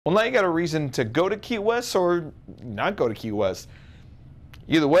Well, now you got a reason to go to Key West or not go to Key West.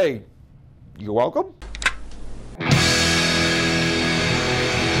 Either way, you're welcome.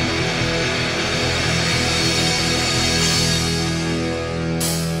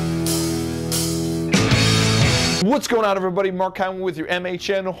 What's going on, everybody? Mark Conway with your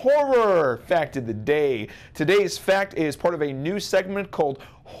MHN Horror Fact of the Day. Today's fact is part of a new segment called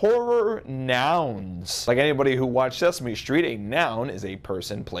Horror Nouns. Like anybody who watched Sesame Street, a noun is a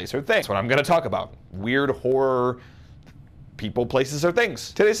person, place, or thing. That's what I'm going to talk about. Weird horror people, places, or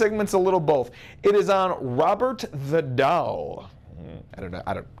things. Today's segment's a little both. It is on Robert the Doll. I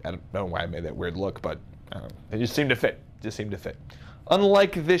don't know why I made that weird look, but it just seemed to fit.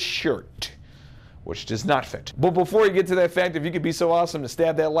 Unlike this shirt, which does not fit. But before you get to that fact, if you could be so awesome to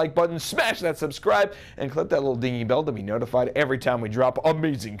stab that like button, smash that subscribe, and click that little dingy bell to be notified every time we drop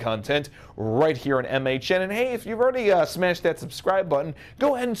amazing content right here on MHN. And hey, if you've already smashed that subscribe button,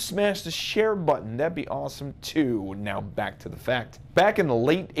 go ahead and smash the share button. That'd be awesome too. Now back to the fact. Back in the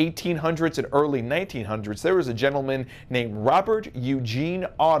late 1800s and early 1900s, there was a gentleman named Robert Eugene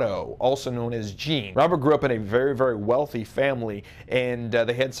Otto, also known as Gene. Robert grew up in a very, very wealthy family, and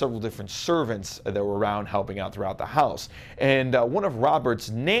they had several different servants that were around helping out throughout the house. And one of Robert's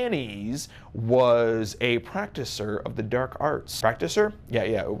nannies was a practicer of the dark arts. Practicer?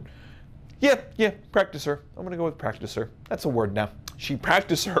 Yeah, practicer. I'm gonna go with practicer. That's a word now. She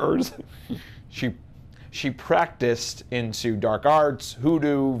practiced hers. She practiced into dark arts,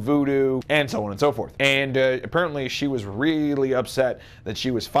 hoodoo, voodoo, and so on and so forth. And apparently she was really upset that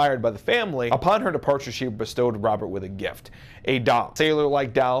she was fired by the family. Upon her departure, she bestowed Robert with a gift, a doll,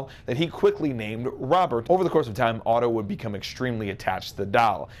 sailor-like doll that he quickly named Robert. Over the course of time, Otto would become extremely attached to the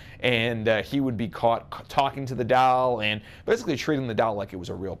doll, and he would be caught talking to the doll and basically treating the doll like it was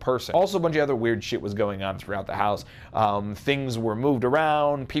a real person. Also, a bunch of other weird shit was going on throughout the house. Things were moved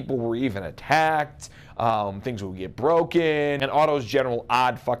around, people were even attacked. Things would get broken, and Otto's general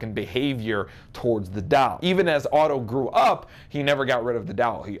odd fucking behavior towards the doll. Even as Otto grew up, he never got rid of the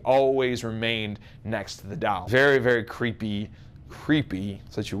doll. He always remained next to the doll. Very, very creepy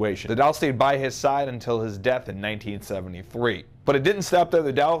situation. The doll stayed by his side until his death in 1973. But it didn't stop there.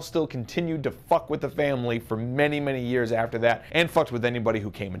 The doll still continued to fuck with the family for many, many years after that, and fucked with anybody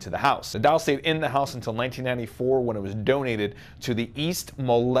who came into the house. The doll stayed in the house until 1994, when it was donated to the East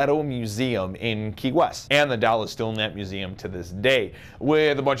Martello Museum in Key West. And the doll is still in that museum to this day,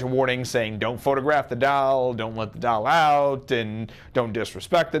 with a bunch of warnings saying don't photograph the doll, don't let the doll out, and don't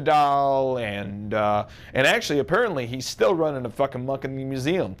disrespect the doll, and actually apparently he's still running a fucking muck in the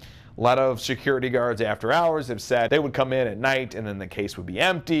museum. A lot of security guards after hours have said they would come in at night and then the case would be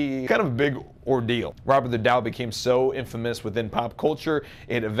empty. Kind of a big ordeal. Robert the Doll became so infamous within pop culture,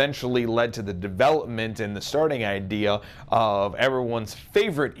 it eventually led to the development and the starting idea of everyone's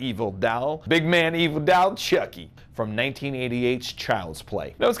favorite evil doll, big man evil doll Chucky, from 1988's Child's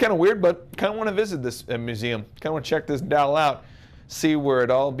Play. Now it's kind of weird, but kind of want to visit this museum. Kind of want to check this doll out, see where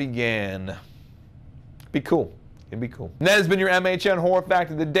it all began. Be cool. It'd be cool. And that has been your MHN Horror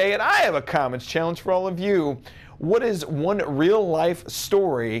Fact of the Day, and I have a comments challenge for all of you. What is one real-life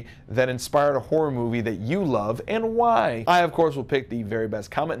story that inspired a horror movie that you love, and why? I, of course, will pick the very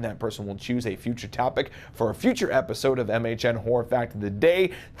best comment, and that person will choose a future topic for a future episode of MHN Horror Fact of the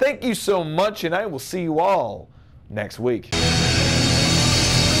Day. Thank you so much, and I will see you all next week.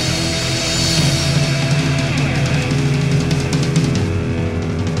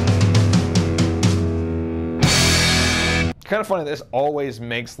 Kind of funny, this always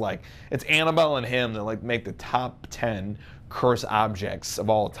makes, like, it's Annabelle and him that like make the top 10 curse objects of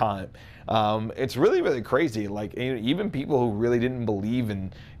all time. It's really, really crazy. Like, even people who really didn't believe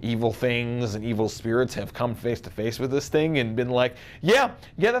in evil things and evil spirits have come face to face with this thing and been like, yeah,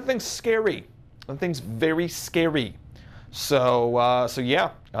 that thing's scary. That thing's very scary. So yeah,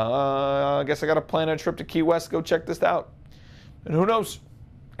 I guess I got to plan a trip to Key West, go check this out. And who knows,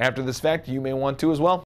 after this fact, you may want to as well.